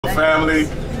Family.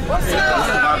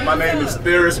 My name is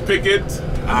Thires Pickett.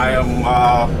 I am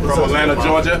from Atlanta,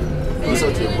 Georgia.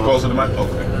 Closer to my.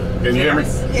 Okay. Can you hear me?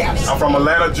 Yes. I'm from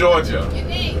Atlanta, Georgia.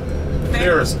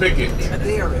 Thires Pickett.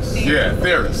 Yeah,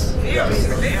 Thires.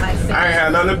 Yes. I ain't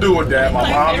had nothing to do with that. My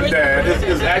mom and dad.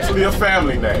 It's actually a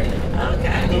family name.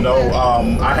 Okay. You know,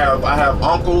 I have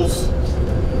uncles,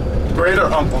 greater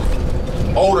uncles,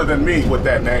 older than me with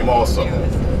that name also.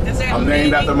 I'm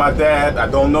named after my dad. I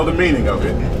don't know the meaning of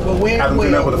it. But when haven't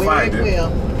been able to find it.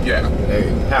 Will. Yeah, they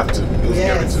have to. It was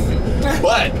given to me.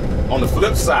 But on the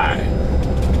flip side,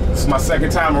 this is my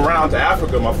second time around to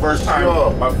Africa. My first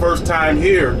time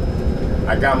here,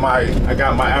 I got my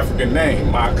African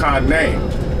name, my Akan name.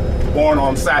 Born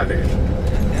on Saturday,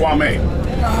 Kwame.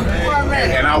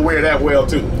 And I wear that well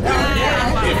too.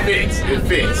 It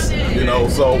fits. You know,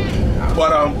 so.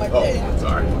 But oh,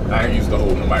 sorry, I ain't used to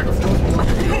holding the microphone.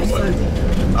 But,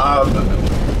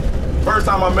 first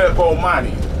time I met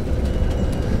Bomani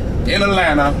in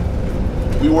Atlanta,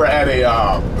 we were at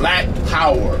a Black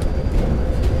Power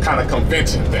kind of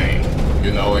convention thing,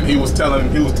 you know, and he was telling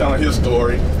his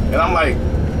story, and I'm like,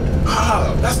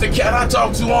 that's the cat I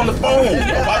talked to on the phone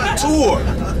about the tour.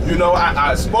 You know,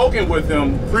 I'd spoken with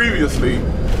him previously,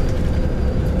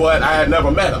 but I had never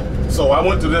met him. So I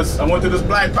went to this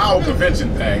Black Power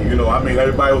convention thing. You know, I mean,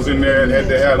 everybody was in there and had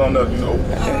their hat on the, you know,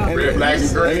 red, black, and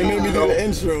green. And it made me do the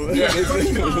intro. Yeah.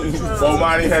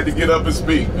 Bomani had to get up and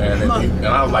speak, man, and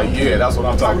I was like, yeah, that's what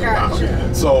I'm talking about.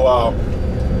 So,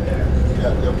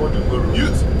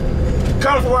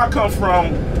 coming from where I come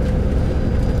from,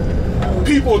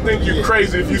 people think you're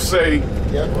crazy if you say,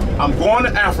 I'm going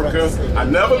to Africa,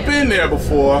 I've never been there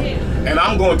before, and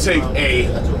I'm going to take a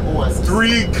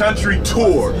 3-country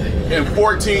tour in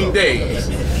 14 days.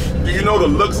 Do you know the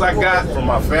looks I got from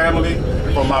my family,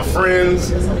 from my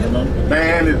friends?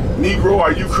 Man, Negro,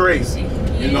 are you crazy?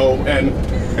 You know, and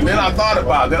then I thought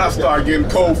about it. Then I started getting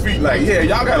cold feet like, yeah,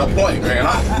 y'all got a point, man.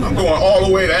 I'm going all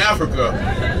the way to Africa.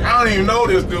 I don't even know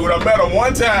this dude. I met him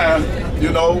one time,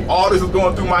 you know, all this is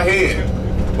going through my head.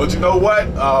 But you know what?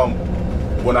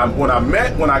 When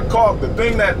I called, the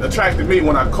thing that attracted me,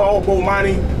 when I called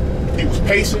Bomani, he was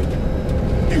patient.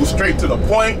 He was straight to the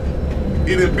point.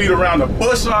 He didn't beat around the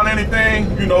bush on anything.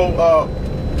 You know,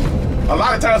 a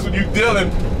lot of times when you're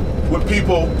dealing with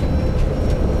people,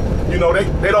 you know,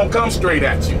 they don't come straight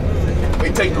at you.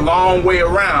 They take the long way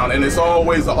around, and it's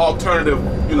always the alternative,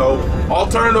 you know,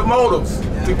 alternative motives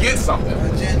to get something.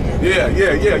 Yeah,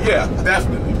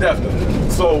 definitely.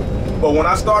 So, but when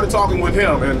I started talking with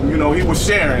him, and you know, he was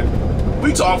sharing,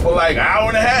 we talked for like an hour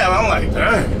and a half. I'm like,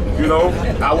 dang. You know,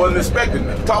 I wasn't expecting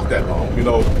to talk that long, you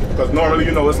know, because normally,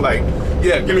 you know, it's like,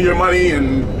 yeah, give me your money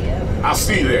and I'll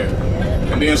see you there.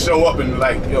 And then show up and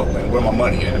like, yo, man, where my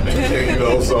money at, man? You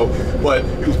know, so, but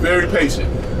he was very patient.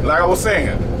 Like I was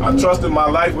saying, I trusted my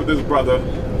life with this brother.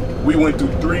 We went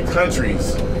through 3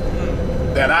 countries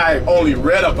that I only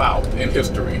read about in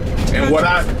history. And what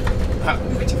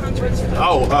Which countries?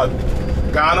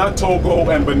 Ghana, Togo,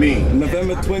 and Benin.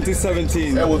 November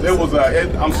 2017.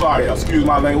 I'm sorry, excuse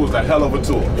my language, it was a hell of a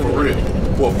tour, for real.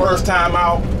 For first time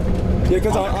out. Yeah,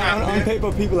 because on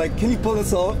paper, people like, can you pull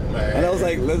this off? Man. And I was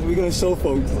like, we're going to show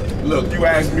folks. Look, you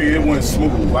asked me, it went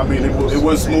smooth. I mean, it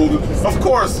went smooth. Of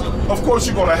course,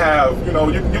 you're going to have, you know,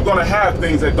 you're going to have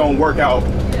things that don't work out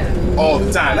all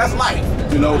the time. That's life,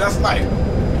 you know, that's life.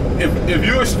 If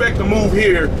you expect to move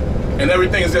here and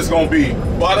everything is just going to be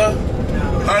butter,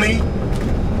 honey,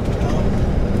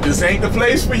 this ain't the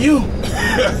place for you.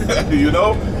 You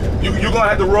know, you're gonna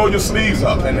have to roll your sleeves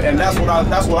up, and that's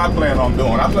what I plan on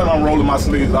doing. I plan on rolling my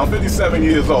sleeves. I'm 57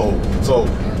 years old, so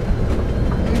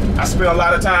I spend a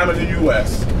lot of time in the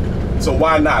U.S. So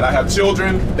why not? I have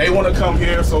children. They want to come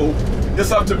here, so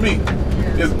it's up to me.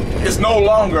 It's no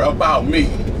longer about me.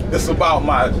 It's about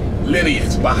my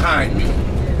lineage behind me.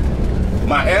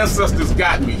 My ancestors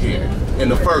got me here in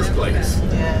the first place.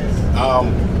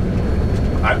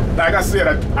 Like I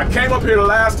said, I came up here the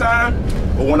last time,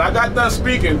 but when I got done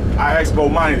speaking, I asked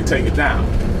Bomani to take it down.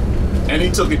 And he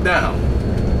took it down.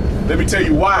 Let me tell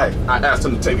you why I asked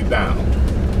him to take it down.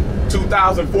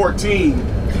 2014,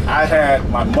 I had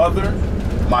my mother,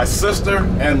 my sister,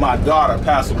 and my daughter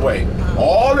pass away.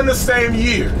 All in the same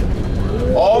year.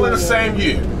 All in the same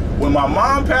year. When my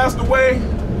mom passed away,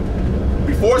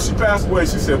 before she passed away,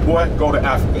 she said, boy, go to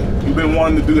Africa. You've been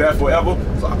wanting to do that forever.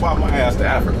 So I brought my ass to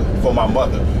Africa for my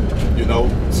mother, you know?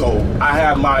 So I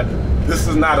have this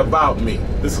is not about me.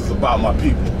 This is about my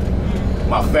people,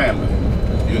 my family,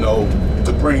 you know,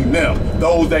 to bring them.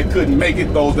 Those that couldn't make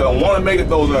it, those that don't want to make it,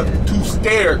 those that are too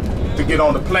scared to get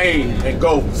on the plane and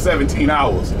go 17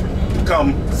 hours to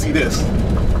come see this.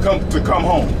 come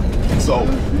home. So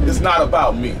it's not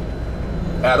about me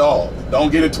at all.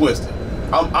 Don't get it twisted.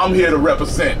 I'm here to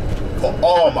represent for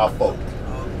all my folk,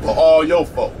 for all your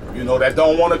folk, you know, that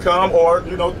don't want to come or,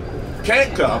 you know,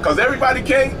 can't come, because everybody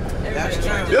can't.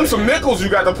 Them some nickels you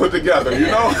got to put together, you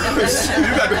know.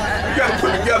 you got to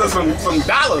put together some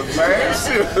dollars, man.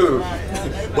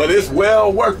 Shoot. But it's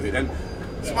well worth it, and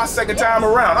it's my second time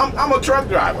around. I'm a truck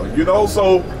driver, you know,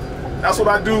 so that's what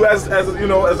I do as you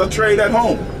know, as a trade at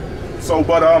home. So,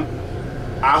 but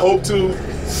I hope to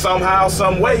somehow,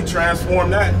 some way transform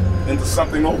that into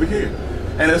something over here,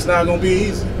 and it's not gonna be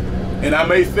easy. And I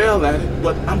may fail at it,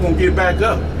 but I'm gonna get back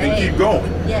up and keep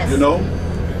going. Yes. You know,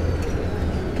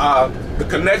 the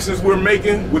connections we're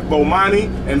making with Bomani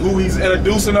and who he's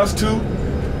introducing us to,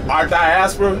 our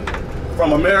diaspora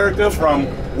from America, from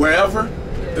wherever,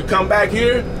 to come back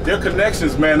here, they're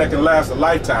connections, man, that can last a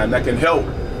lifetime, that can help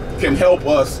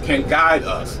us, can guide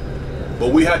us.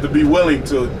 But we have to be willing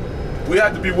to,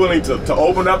 to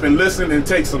open up and listen and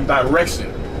take some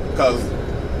direction, because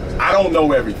I don't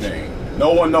know everything.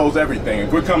 No one knows everything.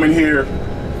 If we're coming here,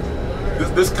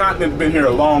 this continent's been here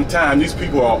a long time. These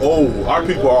people are old. Our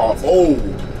people are old.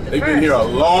 They've been here a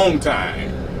long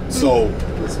time. So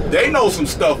they know some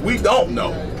stuff we don't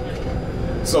know.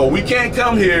 So we can't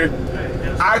come here,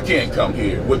 I can't come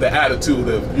here with the attitude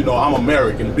of, you know, I'm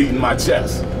American, beating my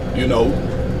chest. You know,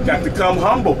 got to come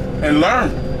humble and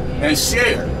learn and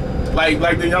share. Like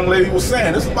the young lady was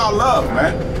saying, it's about love,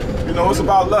 man. You know, it's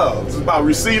about love. It's about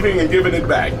receiving and giving it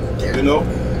back, you know?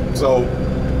 So,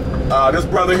 this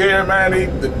brother here, man,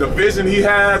 the vision he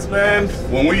has, man,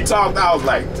 when we talked, I was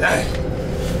like, dang,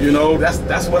 you know,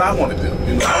 that's what I want to do.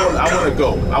 You know, I want to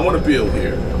go. I want to build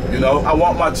here. You know, I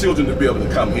want my children to be able to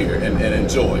come here and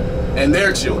enjoy, and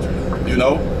their children, you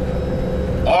know?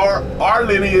 Our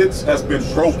lineage has been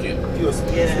broken.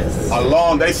 Yes.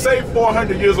 They say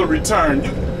 400 years of return.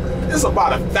 It's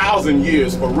about 1,000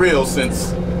 years for real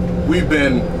since we've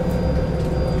been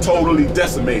totally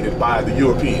decimated by the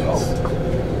Europeans,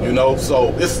 you know,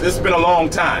 so it's been a long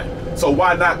time. So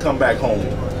why not come back home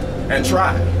and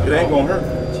try? It ain't gonna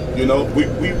hurt, you know. We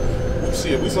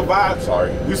survived.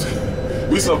 Sorry,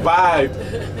 we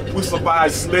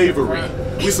survived slavery.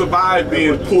 We survived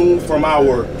being pulled from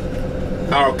our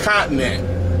continent,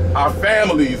 our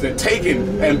families, and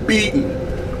taken and beaten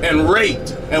and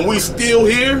raped, and we still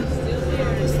here.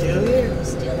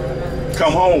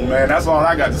 Come home, man. That's all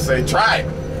I got to say. Try it.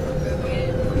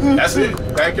 That's it.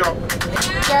 Thank y'all.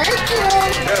 Thank you.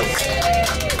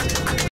 Yes.